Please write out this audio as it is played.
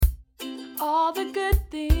all the good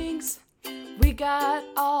things. We got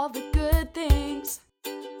all the good things.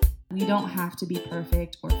 We don't have to be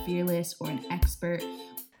perfect or fearless or an expert.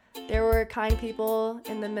 There were kind people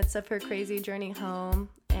in the midst of her crazy journey home,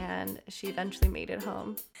 and she eventually made it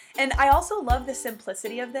home. And I also love the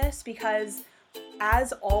simplicity of this because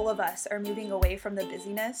as all of us are moving away from the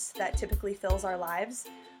busyness that typically fills our lives,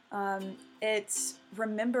 it's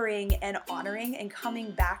remembering and honoring and coming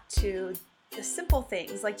back to the simple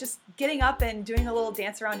things, like just getting up and doing a little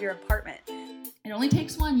dance around your apartment. It only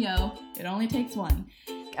takes one, yo. It only takes one.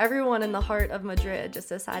 Everyone in the heart of Madrid just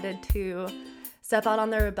decided to step out on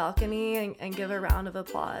their balcony and give a round of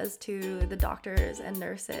applause to the doctors and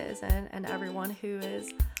nurses and everyone who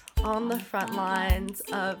is on the front lines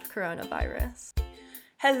of coronavirus.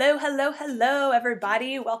 Hello, hello, hello,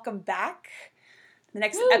 everybody. Welcome back. The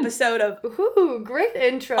next episode of Ooh, great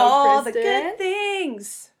intro, All Kristen. the Good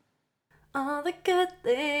Things. All the good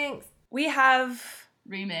things. We have...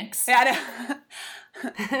 Remix.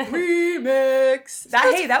 Remix.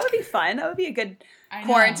 That would be fun. That would be a good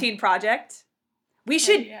quarantine project. We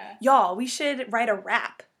should, y'all, we should write a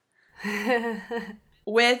rap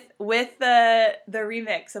with the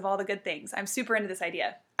remix of All the Good Things. I'm super into this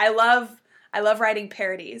idea. I love writing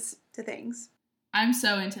parodies to things. I'm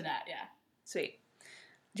so into that, yeah. Sweet.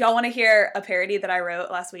 Do y'all want to hear a parody that I wrote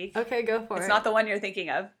last week? Okay, go for it. It's not the one you're thinking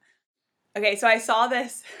of. Okay, so I saw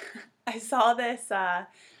this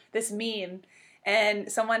this meme, and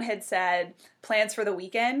someone had said plans for the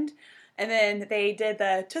weekend, and then they did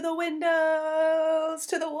the to the windows,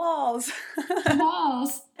 to the walls. To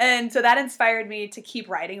walls. And so that inspired me to keep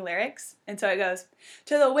writing lyrics. And so it goes,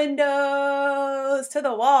 to the windows, to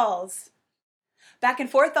the walls, back and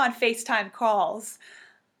forth on FaceTime calls.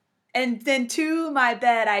 And then to my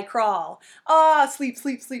bed I crawl. Ah, sleep,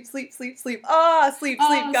 sleep, sleep, sleep, sleep, sleep. Ah, sleep,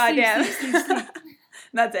 sleep, goddamn. Sleep, sleep, sleep.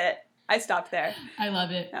 That's it. I stopped there. I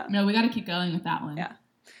love it. Yeah. No, we got to keep going with that one. Yeah.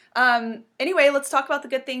 Anyway, let's talk about the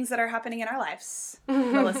good things that are happening in our lives.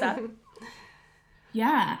 Melissa.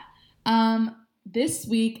 Yeah. This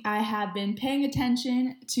week I have been paying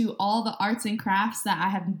attention to all the arts and crafts that I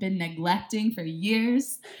have been neglecting for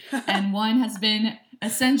years. And one has been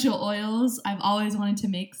essential oils. I've always wanted to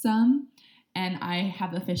make some, and I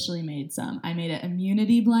have officially made some. I made an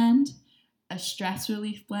immunity blend, a stress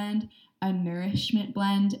relief blend, a nourishment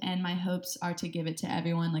blend, and my hopes are to give it to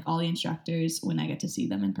everyone, like all the instructors, when I get to see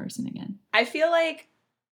them in person again. I feel like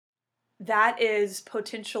that is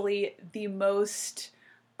potentially the most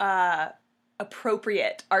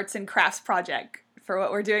appropriate arts and crafts project for what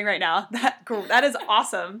we're doing right now. That is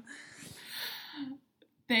awesome.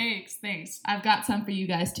 Thanks. I've got some for you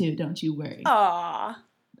guys too, don't you worry. Aww.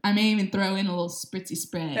 I may even throw in a little spritzy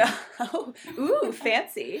spray. Ooh,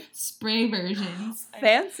 fancy. Spray versions.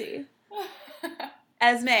 Fancy.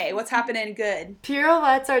 Esme, what's happening good?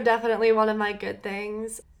 Pirouettes are definitely one of my good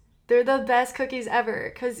things. They're the best cookies ever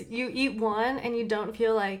because you eat one and you don't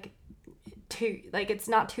feel like it's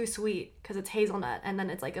not too sweet because it's hazelnut, and then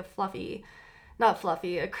it's like a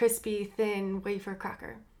crispy, thin wafer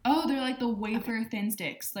cracker. Oh, they're like the wafer thin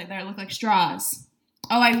sticks, like that look like straws.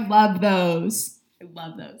 Oh, I love those.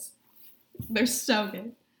 They're so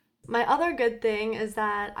good. My other good thing is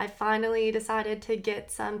that I finally decided to get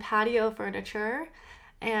some patio furniture,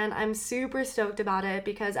 and I'm super stoked about it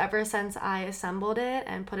because ever since I assembled it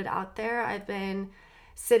and put it out there, I've been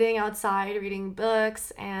sitting outside reading books,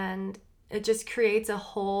 and it just creates a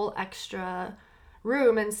whole extra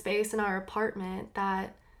room and space in our apartment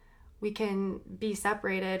that we can be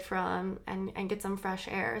separated from and get some fresh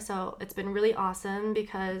air. So it's been really awesome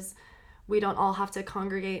because we don't all have to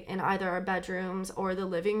congregate in either our bedrooms or the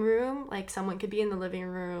living room. Like someone could be in the living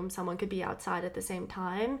room, someone could be outside at the same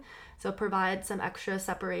time. So provide some extra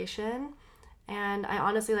separation. And I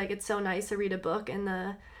honestly it's so nice to read a book in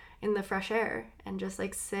the fresh air and just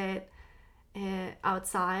sit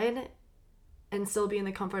outside and still be in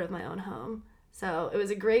the comfort of my own home. So it was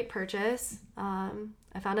a great purchase.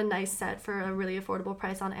 I found a nice set for a really affordable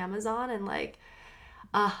price on Amazon, and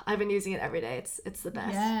I've been using it every day. It's the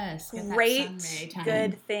best. Yes. Great,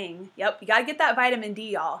 good thing. Yep, you gotta get that vitamin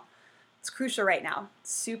D, y'all. It's crucial right now.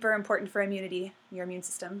 It's super important for immunity, your immune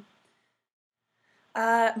system.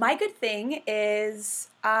 My good thing is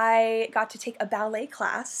I got to take a ballet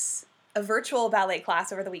class, a virtual ballet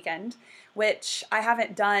class over the weekend, which I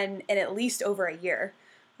haven't done in at least over a year.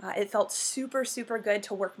 It felt super, super good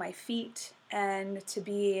to work my feet and to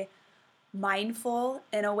be mindful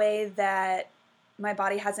in a way that my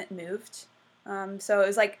body hasn't moved. So it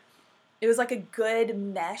was like a good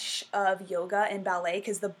mesh of yoga and ballet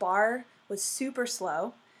because the bar was super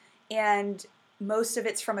slow and most of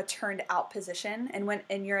it's from a turned out position. And when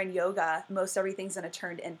you're in yoga, most everything's in a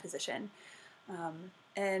turned in position.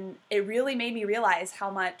 And it really made me realize how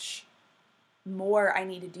much more I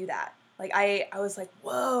need to do that. Like I was like,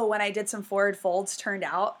 whoa, when I did some forward folds turned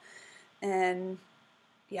out. And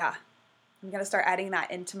yeah, I'm going to start adding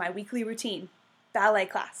that into my weekly routine. Ballet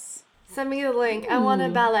class. Send me the link. I want a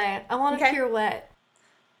ballet. I want a pirouette.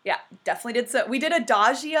 Yeah, definitely did so. We did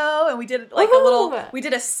adagio and we did like we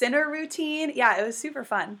did a center routine. Yeah, it was super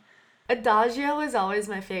fun. Adagio was always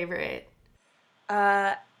my favorite.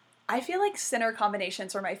 I feel like center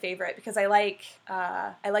combinations were my favorite because I like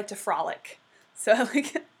to frolic. So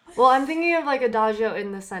like. Well, I'm thinking of like adagio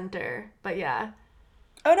in the center, but yeah.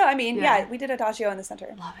 Oh no, I mean, yeah, we did adagio in the center.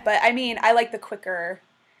 Love it. But I mean, I like the quicker.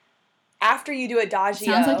 After you do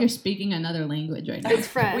adagio. Sounds like you're speaking another language right now. It's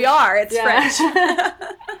French. We are. It's French.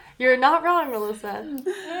 You're not wrong,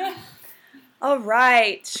 Melissa. All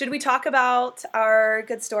right. Should we talk about our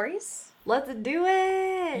good stories? Let's do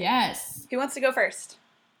it. Yes. Who wants to go first?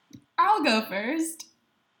 I'll go first.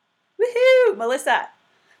 Woohoo! Melissa,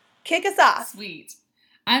 kick us off. Sweet.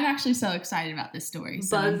 I'm actually so excited about this story,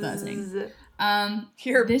 so I'm buzzing.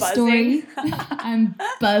 You're this buzzing. Story, I'm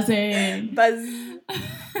buzzing. Buzz.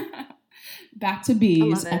 Back to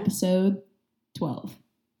Bees, episode 12.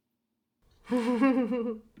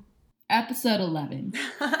 Episode 11.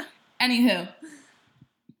 Anywho,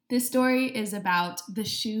 this story is about The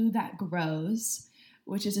Shoe That Grows,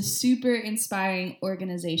 which is a super inspiring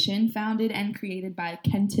organization founded and created by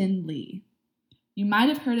Kenton Lee. You might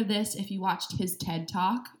have heard of this if you watched his TED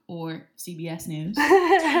Talk or CBS News.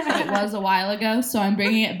 It was a while ago, so I'm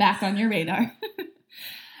bringing it back on your radar.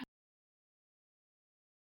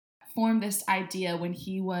 Formed this idea when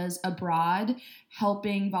he was abroad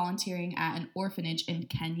helping volunteering at an orphanage in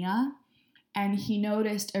Kenya. And he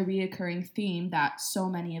noticed a reoccurring theme that so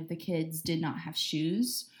many of the kids did not have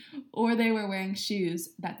shoes, or they were wearing shoes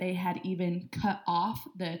that they had even cut off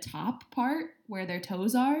the top part where their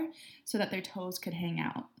toes are so that their toes could hang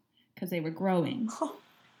out because they were growing.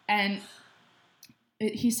 And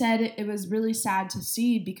he said it was really sad to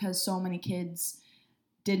see because so many kids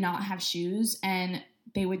did not have shoes and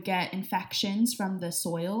they would get infections from the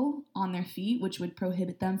soil on their feet, which would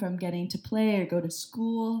prohibit them from getting to play or go to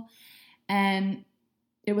school. And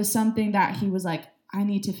it was something that he was like, I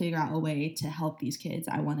need to figure out a way to help these kids.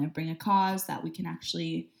 I want to bring a cause that we can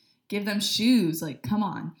actually give them shoes. Like, come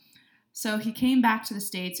on. So he came back to the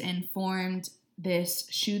States and formed this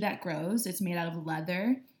Shoe That Grows. It's made out of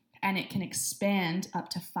leather and it can expand up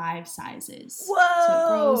to 5 sizes. Whoa! So it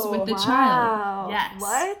grows with the child. Yes.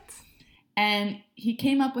 What? And he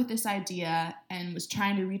came up with this idea and was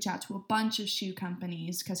trying to reach out to a bunch of shoe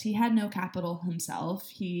companies because he had no capital himself.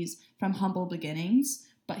 He's from humble beginnings,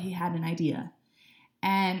 but he had an idea.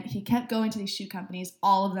 And he kept going to these shoe companies,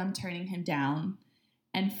 all of them turning him down.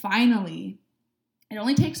 And finally, it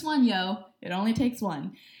only takes one, yo. It only takes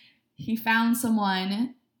one. He found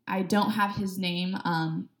someone, I don't have his name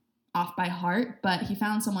off by heart, but he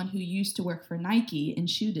found someone who used to work for Nike in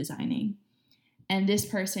shoe designing. And this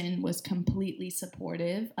person was completely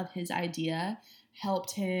supportive of his idea,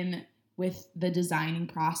 helped him with the designing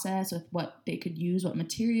process, with what they could use, what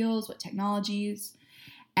materials, what technologies.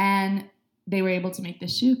 And they were able to make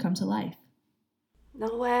this shoe come to life.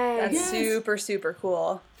 No way. That's super, super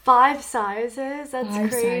cool. 5 sizes? That's 5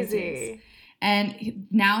 crazy. sizes. And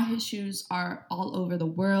now his shoes are all over the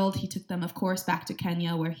world. He took them, of course, back to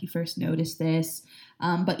Kenya where he first noticed this.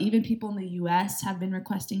 But even people in the U.S. have been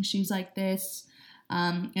requesting shoes like this.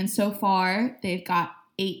 And so far, they've got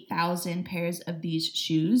 8,000 pairs of these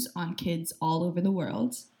shoes on kids all over the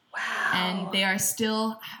world. Wow. And they are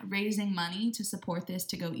still raising money to support this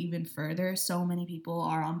to go even further. So many people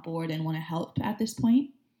are on board and want to help at this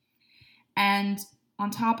point. And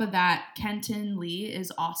on top of that, Kenton Lee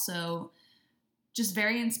is also just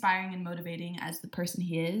very inspiring and motivating as the person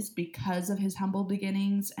he is because of his humble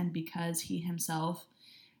beginnings and because he himself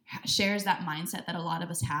shares that mindset that a lot of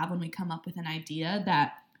us have when we come up with an idea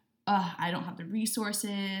that, I don't have the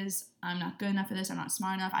resources, I'm not good enough for this, I'm not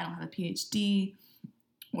smart enough, I don't have a PhD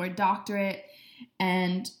or a doctorate.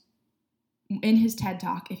 And in his TED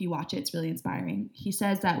Talk, if you watch it, it's really inspiring. He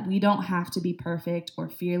says that we don't have to be perfect or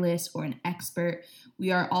fearless or an expert.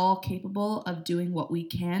 We are all capable of doing what we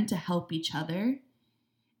can to help each other.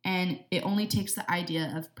 And it only takes the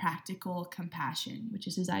idea of practical compassion, which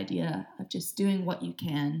is his idea of just doing what you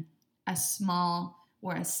can, as small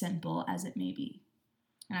or as simple as it may be.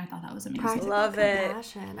 And I thought that was amazing. Practical Love it.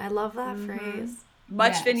 compassion. I love that phrase.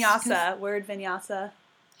 Much Yes, vinyasa. Word vinyasa.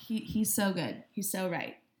 He's so good. He's so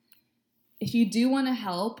right. if you do want to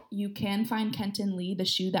help, you can find Kenton Lee, the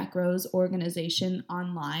Shoe That Grows organization,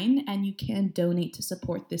 online, and you can donate to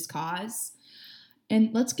support this cause.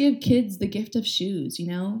 And let's give kids the gift of shoes, you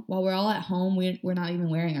know? While we're all at home, we're not even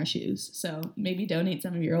wearing our shoes. So maybe donate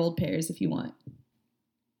some of your old pairs if you want.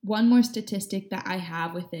 One more statistic that I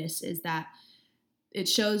have with this is that it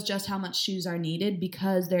shows just how much shoes are needed,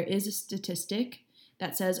 because there is a statistic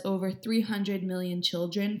that says over 300 million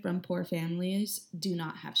children from poor families do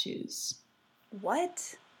not have shoes.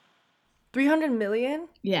 What? 300 million?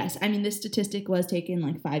 Yes, I mean, this statistic was taken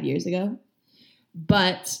like 5 years ago,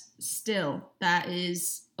 but still, that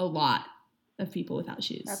is a lot of people without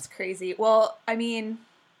shoes. That's crazy. Well, I mean,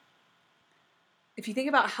 if you think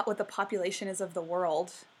about what the population is of the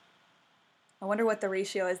world, I wonder what the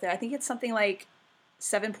ratio is there. I think it's something like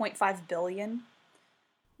 7.5 billion.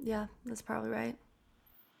 Yeah, that's probably right.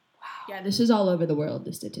 Wow. Yeah, this is all over the world,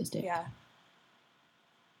 the statistic. Yeah.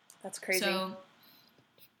 That's crazy. So,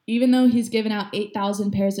 even though he's given out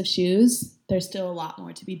 8,000 pairs of shoes, there's still a lot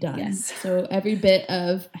more to be done. Yes. So every bit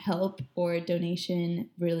of help or donation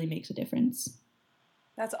really makes a difference.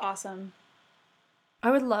 That's awesome.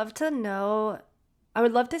 I would love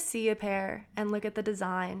to see a pair and look at the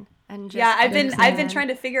design and just I've been understand trying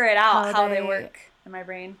to figure it out how they they work in my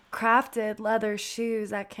brain. crafted leather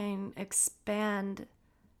shoes that can expand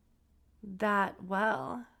that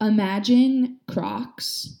well. Imagine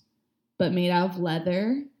Crocs, but made out of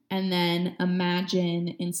leather. And then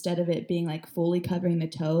imagine, instead of it being like fully covering the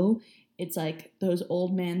toe, it's like those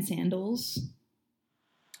old man sandals.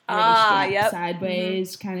 Where they strap Yep.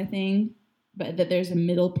 sideways kind of thing. But that there's a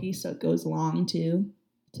middle piece so it goes long too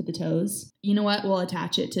to the toes. You know what? We'll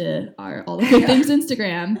attach it to our All the Good Things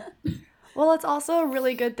Instagram. Well, it's also a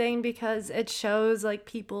really good thing because it shows like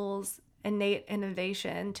people's innate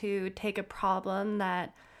innovation to take a problem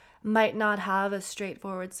that might not have a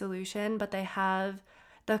straightforward solution, but they have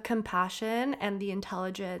the compassion and the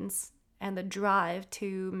intelligence and the drive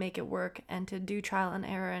to make it work and to do trial and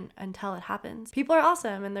error until it happens. People are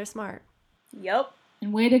awesome and they're smart. Yep.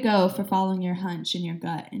 And way to go for following your hunch and your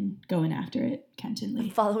gut and going after it, Kenton Lee.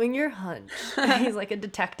 Following your hunch. He's like a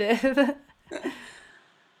detective.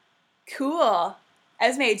 Cool.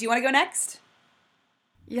 Esme, do you want to go next?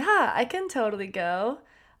 Yeah, I can totally go.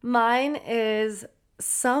 Mine is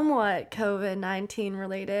somewhat COVID-19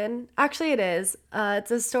 related. Actually, it is. It's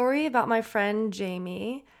a story about my friend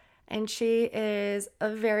Jamie, and she is a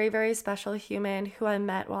very, very special human who I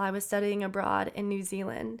met while I was studying abroad in New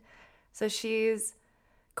Zealand. So she's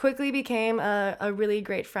quickly became a really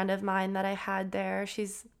great friend of mine that I had there.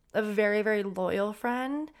 She's a very, very loyal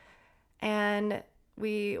friend, and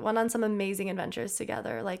we went on some amazing adventures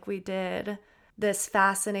together. Like we did this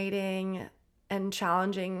fascinating and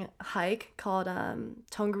challenging hike called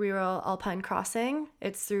Tongariro Alpine Crossing.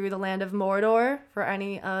 It's through the land of Mordor for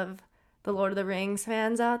any of the Lord of the Rings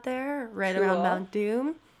fans out there, right Cool. around Mount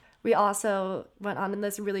Doom. We also went on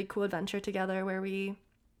this really cool adventure together where we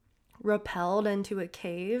rappelled into a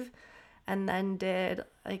cave and then did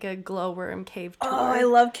like a glowworm cave tour. Oh, I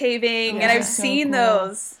love caving, Yeah, and I've so seen cool.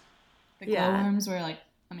 those. The Yeah. glowworms were like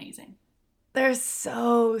amazing. They're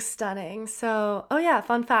so stunning. So, oh yeah,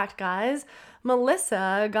 fun fact, guys.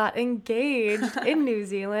 Melissa got engaged in New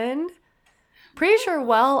Zealand. Pretty sure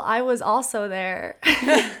I was also there.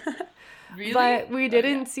 Really? But we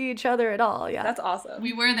didn't yeah. see each other at all. Yeah. That's awesome.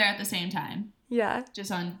 We were there at the same time, Yeah.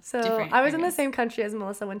 just on So different I was in the areas. same country as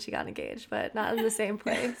Melissa when she got engaged, but not in the same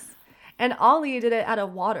place. And Ollie did it at a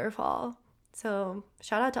waterfall. So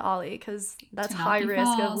shout out to Ollie because that's high Tanaki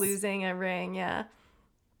risk of Falls. losing a ring. Yeah.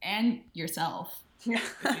 And yourself. If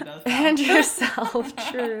you both And fell. yourself,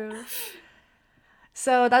 true.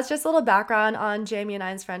 So that's just a little background on Jamie and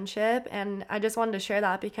I's friendship, and I just wanted to share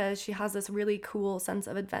that because she has this really cool sense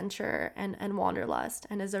of adventure and wanderlust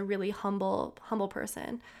and is a really humble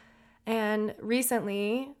person. And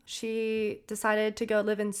recently, she decided to go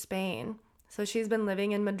live in Spain. So she's been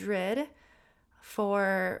living in Madrid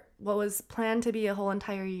for what was planned to be a whole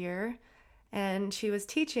entire year, and she was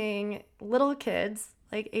teaching little kids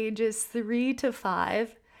like ages 3 to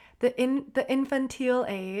 5, the infantile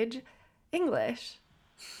age, English.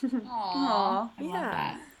 Aww. I love Yeah.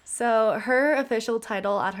 that. So her official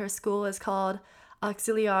title at her school is called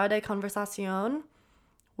Auxiliar de Conversación,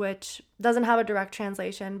 which doesn't have a direct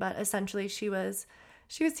translation, but essentially she was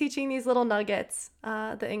teaching these little nuggets,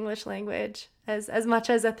 the English language, as much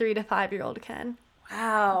as a 3 to 5-year-old can.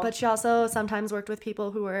 Wow. But she also sometimes worked with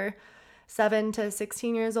people who were 7 to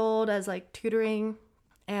 16 years old as like tutoring,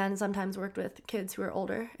 and sometimes worked with kids who are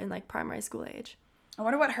older in like primary school age. I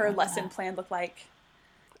wonder what her lesson plan looked like.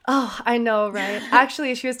 Oh, I know, right?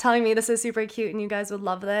 Actually, she was telling me this is super cute and you guys would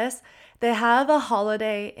love this. They have a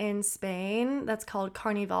holiday in Spain that's called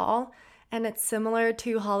Carnival, and it's similar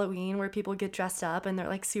to Halloween where people get dressed up and they're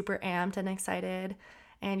like super amped and excited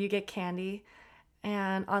and you get candy.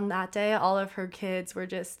 And on that day, all of her kids were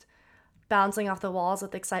just bouncing off the walls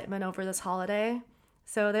with excitement over this holiday.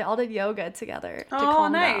 So they all did yoga together to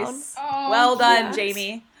calm down. Oh, Well done, cute.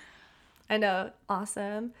 Jamie. I know,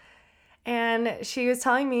 awesome. And she was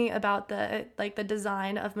telling me about the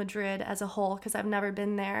design of Madrid as a whole because I've never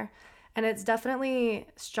been there. And it's definitely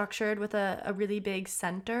structured with a really big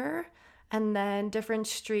center, and then different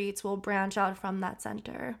streets will branch out from that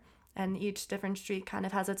center. And each different street kind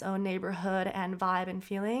of has its own neighborhood and vibe and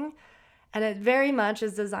feeling. And it very much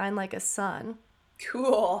is designed like a sun.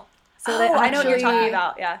 Cool. So they I know what you're actually- talking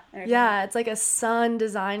about. Yeah. I know what you're Yeah, it's like a sun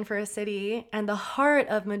designed for a city. And the heart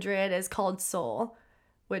of Madrid is called Sol,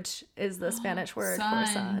 which is the Spanish word for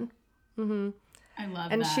sun. I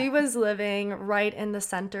love And that. she was living right in the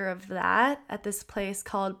center of that at this place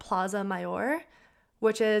called Plaza Mayor,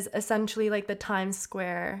 which is essentially like the Times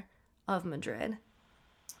Square of Madrid.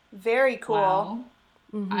 Very cool. Wow.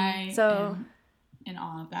 I So- am in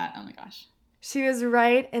awe of that. Oh my gosh. She was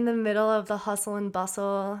right in the middle of the hustle and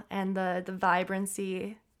bustle and the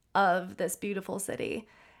vibrancy of this beautiful city.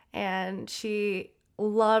 And she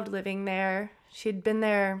loved living there. She'd been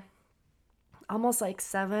there almost like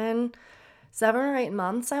 7 or 8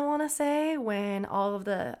 months, I want to say, when all of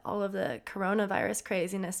the coronavirus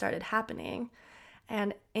craziness started happening.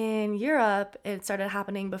 And in Europe, it started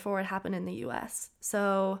happening before it happened in the US.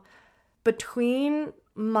 So between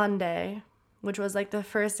Monday, which was like the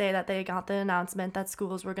first day that they got the announcement that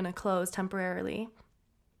schools were going to close temporarily,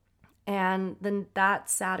 and then that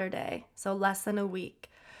Saturday, so less than a week,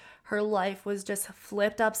 her life was just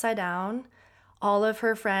flipped upside down. All of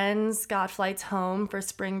her friends got flights home for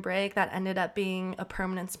spring break that ended up being a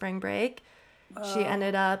permanent spring break. She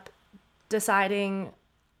ended up deciding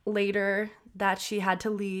later that she had to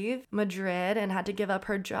leave Madrid and had to give up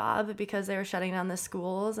her job because they were shutting down the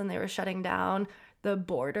schools and they were shutting down the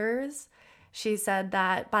borders. She said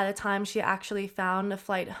that by the time she actually found a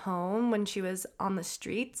flight home, when she was on the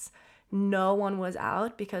streets, no one was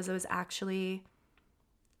out because it was actually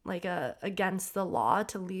like against the law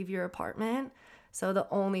to leave your apartment. So the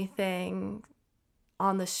only thing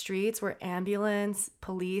on the streets were ambulance,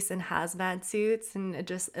 police, and hazmat suits, and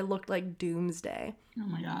it looked like doomsday. Oh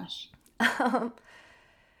my gosh.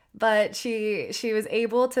 But she was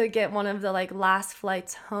able to get one of the like last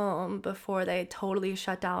flights home before they totally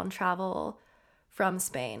shut down travel from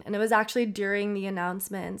Spain. And it was actually during the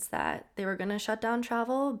announcements that they were going to shut down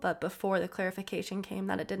travel, but before the clarification came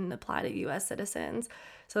that it didn't apply to US citizens.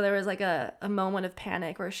 So there was like a moment of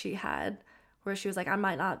panic where she was like, I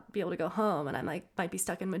might not be able to go home and I might be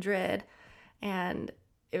stuck in Madrid. And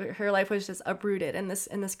her life was just uprooted in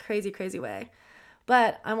this crazy, crazy way.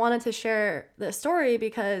 But I wanted to share this story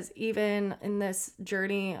because even in this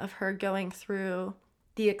journey of her going through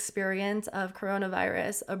the experience of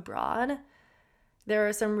coronavirus abroad, there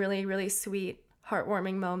were some really, really sweet,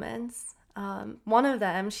 heartwarming moments. One of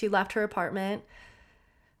them, she left her apartment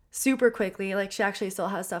super quickly. Like, she actually still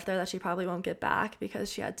has stuff there that she probably won't get back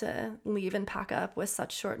because she had to leave and pack up with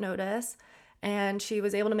such short notice. And she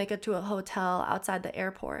was able to make it to a hotel outside the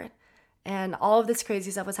airport. And all of this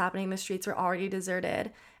crazy stuff was happening. The streets were already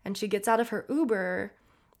deserted. And she gets out of her Uber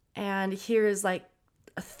and hears like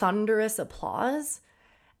a thunderous applause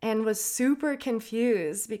and was super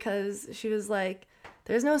confused because she was like,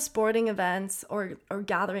 there's no sporting events or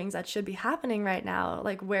gatherings that should be happening right now.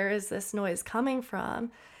 Like, where is this noise coming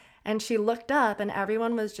from? And she looked up and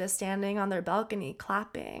everyone was just standing on their balcony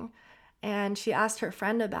clapping. And she asked her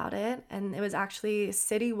friend about it, and it was actually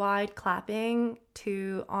citywide clapping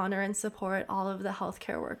to honor and support all of the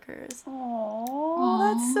healthcare workers.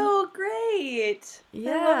 Oh, that's so great. I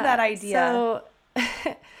love that idea. So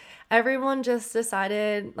everyone just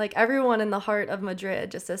decided, like everyone in the heart of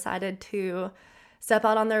Madrid just decided to step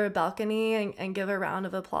out on their balcony and give a round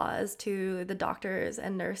of applause to the doctors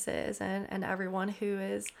and nurses and everyone who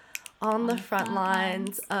is on the front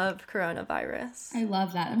lines of coronavirus. I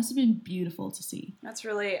love that. It must have been beautiful to see.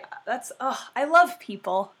 I love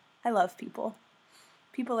people. I love people.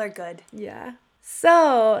 People are good. Yeah.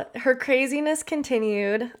 So her craziness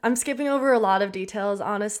continued. I'm skipping over a lot of details,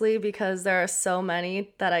 honestly, because there are so many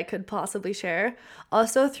that I could possibly share.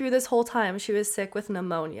 Also, through this whole time, she was sick with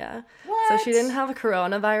pneumonia. So she didn't have a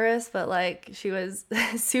coronavirus, but like she was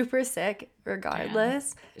super sick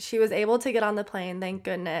regardless. She was able to get on the plane, thank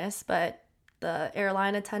goodness, but the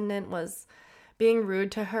airline attendant was being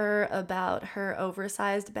rude to her about her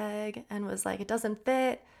oversized bag and was like, it doesn't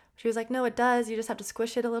fit. She was like, no, it does. You just have to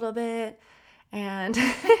squish it a little bit. And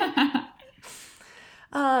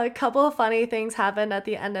a couple of funny things happened at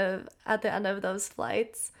the end of those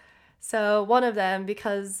flights. So one of them,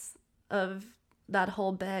 because of that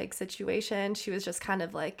whole bag situation, she was just kind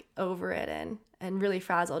of like over it and really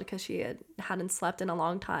frazzled because she hadn't slept in a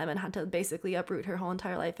long time and had to basically uproot her whole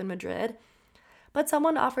entire life in Madrid. But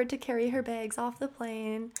someone offered to carry her bags off the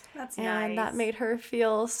plane. That's and nice. That made her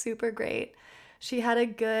feel super great. She had a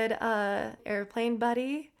good airplane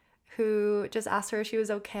buddy who just asked her if she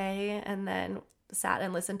was okay and then sat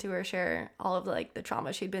and listened to her share all of the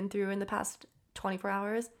trauma she'd been through in the past 24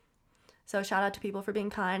 hours. So shout out to people for being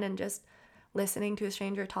kind and just listening to a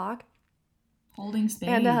stranger talk. Holding space.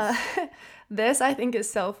 And this I think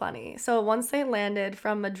is so funny. So once they landed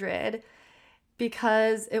from Madrid,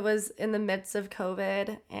 because it was in the midst of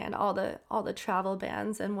COVID and all the travel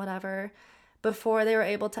bans and whatever, before they were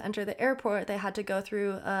able to enter the airport, they had to go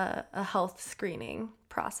through a health screening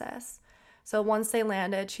process. So once they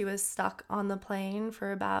landed, she was stuck on the plane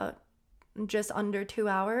for about just under 2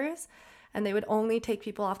 hours, and they would only take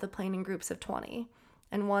people off the plane in groups of 20.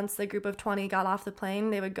 And once the group of 20 got off the plane,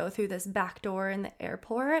 they would go through this back door in the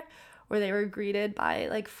airport where they were greeted by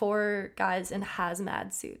like 4 guys in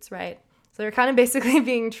hazmat suits, right? So they're kind of basically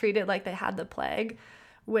being treated like they had the plague,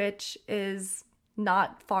 which is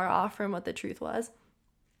not far off from what the truth was.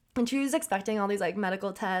 And she was expecting all these like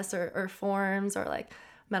medical tests or forms or like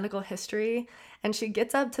medical history. And she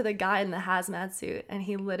gets up to the guy in the hazmat suit and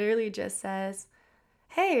he literally just says,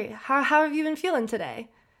 "Hey, how have you been feeling today?"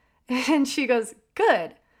 And she goes,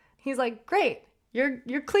 "Good." He's like, "Great,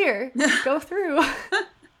 you're clear. Go through."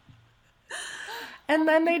 And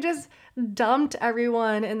then they just dumped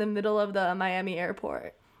everyone in the middle of the Miami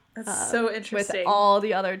airport. That's so interesting. With all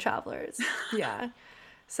the other travelers. Yeah.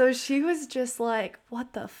 So she was just like,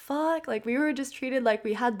 what the fuck? Like, we were just treated like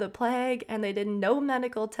we had the plague and they did no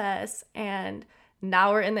medical tests. And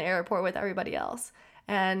now we're in the airport with everybody else.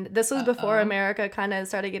 And this was before America kind of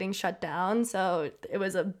started getting shut down. So it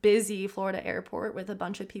was a busy Florida airport with a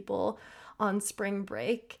bunch of people on spring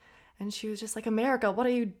break. And she was just like, America, what are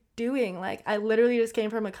you doing? Like, I literally just came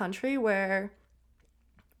from a country where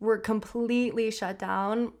we're completely shut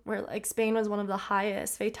down, where like Spain was one of the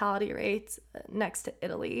highest fatality rates next to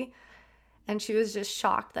Italy. And she was just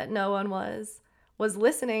shocked that no one was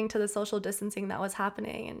listening to the social distancing that was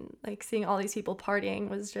happening, and like seeing all these people partying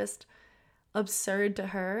was just absurd to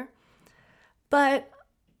her. But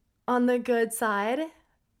on the good side,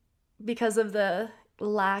 because of the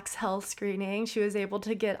lax health screening, she was able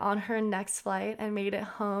to get on her next flight and made it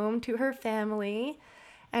home to her family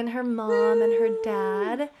and her mom and her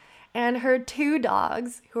dad and her 2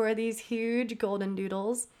 dogs, who are these huge golden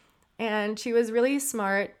doodles. And she was really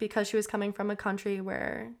smart because she was coming from a country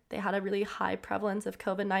where they had a really high prevalence of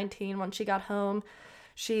COVID-19. Once she got home,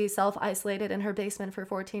 she self-isolated in her basement for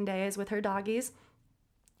 14 days with her doggies.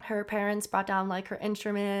 Her parents brought down like her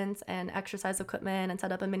instruments and exercise equipment and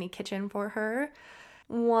set up a mini kitchen for her.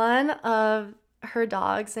 One of her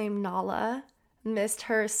dogs, named Nala, missed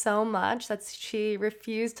her so much that she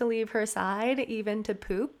refused to leave her side, even to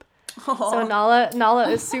poop. Aww. So Nala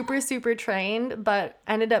is super trained, but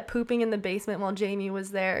ended up pooping in the basement while Jamie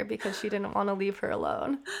was there because she didn't want to leave her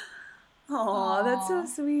alone. Oh, that's so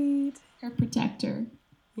sweet. Her protector.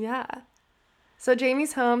 Yeah. So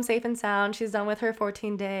Jamie's home safe and sound. She's done with her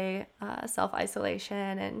 14-day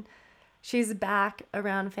self-isolation, and she's back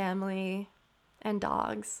around family and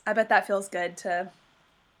dogs. I bet that feels good to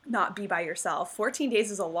not be by yourself. 14 days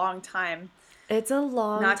is a long time. It's a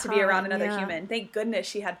long time. Not to be around another human. Thank goodness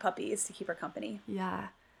she had puppies to keep her company. Yeah.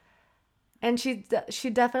 And she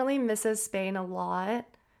definitely misses Spain a lot.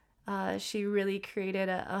 She really created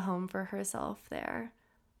a home for herself there.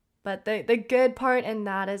 But the good part in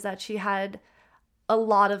that is that she had a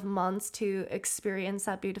lot of months to experience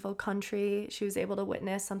that beautiful country. She was able to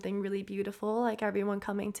witness something really beautiful, like everyone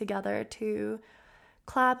coming together to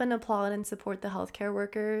clap and applaud and support the healthcare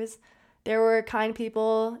workers. There were kind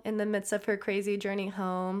people in the midst of her crazy journey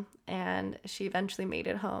home, and she eventually made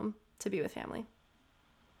it home to be with family.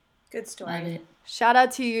 Good story. Love it. Shout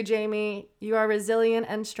out to you, Jamie. You are resilient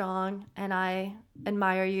and strong, and I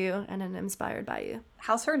admire you and am inspired by you.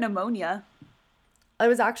 How's her pneumonia? It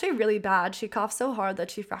was actually really bad. She coughed so hard that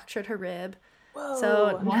she fractured her rib. Whoa.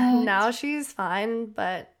 So What? now she's fine,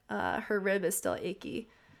 but her rib is still achy.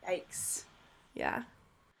 Yikes. Yeah.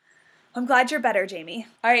 I'm glad you're better, Jamie.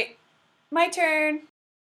 All right, my turn.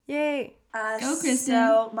 Yay. Go, Kristen.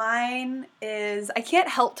 So mine is, I can't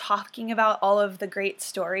help talking about all of the great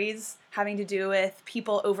stories having to do with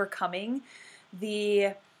people overcoming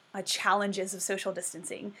the challenges of social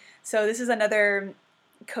distancing. So this is another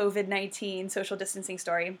COVID-19 social distancing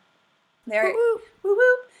story.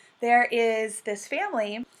 There is this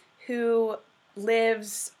family who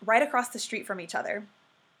lives right across the street from each other.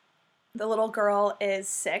 The little girl is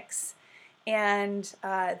 6, and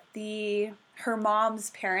her mom's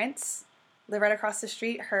parents live right across the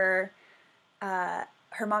street. Her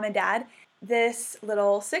mom and dad. This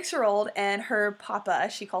little 6-year-old and her papa,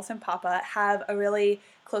 she calls him Papa, have a really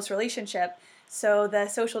close relationship. So the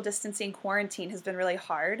social distancing quarantine has been really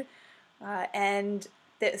hard.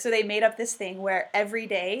 So they made up this thing where every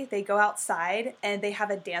day they go outside and they have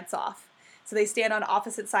a dance-off. So they stand on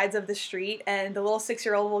opposite sides of the street, and the little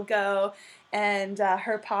 6-year-old will go, and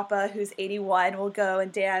her papa, who's 81, will go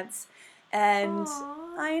and dance. And Aww.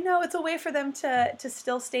 I know, it's a way for them to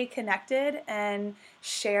still stay connected and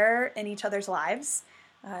share in each other's lives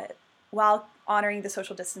while honoring the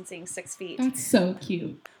social distancing 6 feet. That's so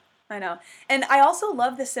cute. I know. And I also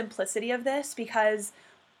love the simplicity of this, because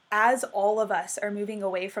as all of us are moving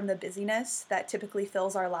away from the busyness that typically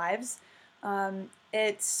fills our lives,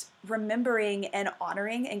 it's remembering and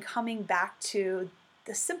honoring and coming back to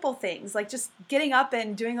the simple things, like just getting up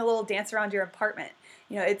and doing a little dance around your apartment.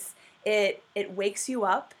 You know, it wakes you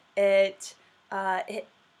up.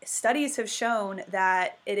 Studies have shown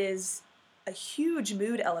that it is a huge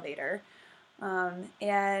mood elevator,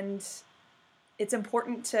 and it's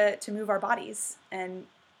important to move our bodies and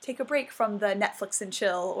take a break from the Netflix and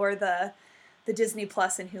chill or the Disney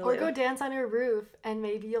Plus and Hulu. Or go dance on your roof, and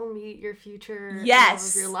maybe you'll meet your future Yes.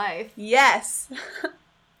 love of your life. Yes.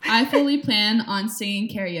 I fully plan on singing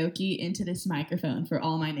karaoke into this microphone for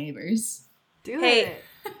all my neighbors. Do Hey. it.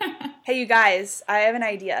 Hey, you guys, I have an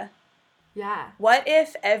idea. Yeah. What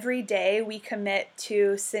if every day we commit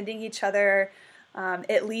to sending each other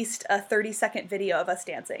at least a 30-second video of us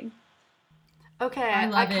dancing? Okay, I I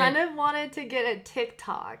love it. kind of wanted to get a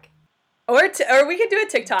TikTok. Or we could do a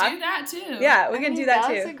TikTok. Do that too. Yeah, we can do that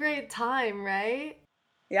That's too. a great time, right?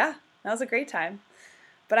 Yeah, that was a great time.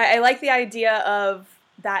 But I like the idea of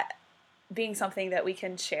that being something that we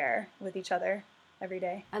can share with each other every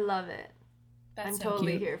day. I love it. That's I'm so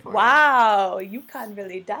totally cute. here for Wow, you can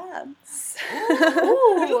really dance. it.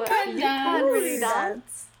 Ooh, You can can really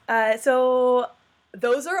dance. dance. So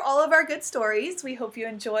those are all of our good stories. We hope you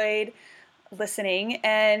enjoyed listening.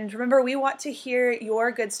 And remember, we want to hear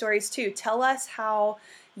your good stories too. Tell us how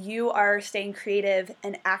you are staying creative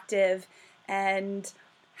and active and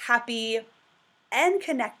happy and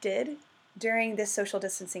connected during this social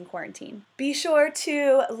distancing quarantine. Be sure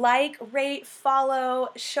to like, rate, follow,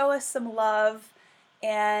 show us some love,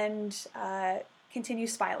 and continue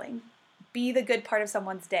smiling. Be the good part of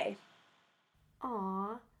someone's day.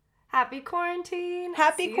 Aw. Happy quarantine.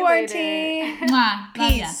 Happy See you quarantine. later. Mwah.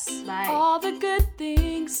 Love ya. Peace. Bye. All the good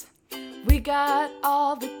things, we got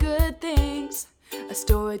all the good things. A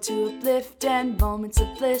story to uplift and moments of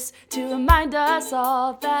bliss to remind us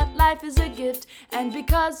all that life is a gift. And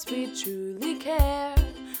because we truly care,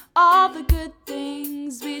 all the good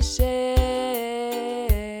things we share.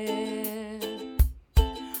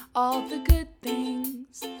 All the good things.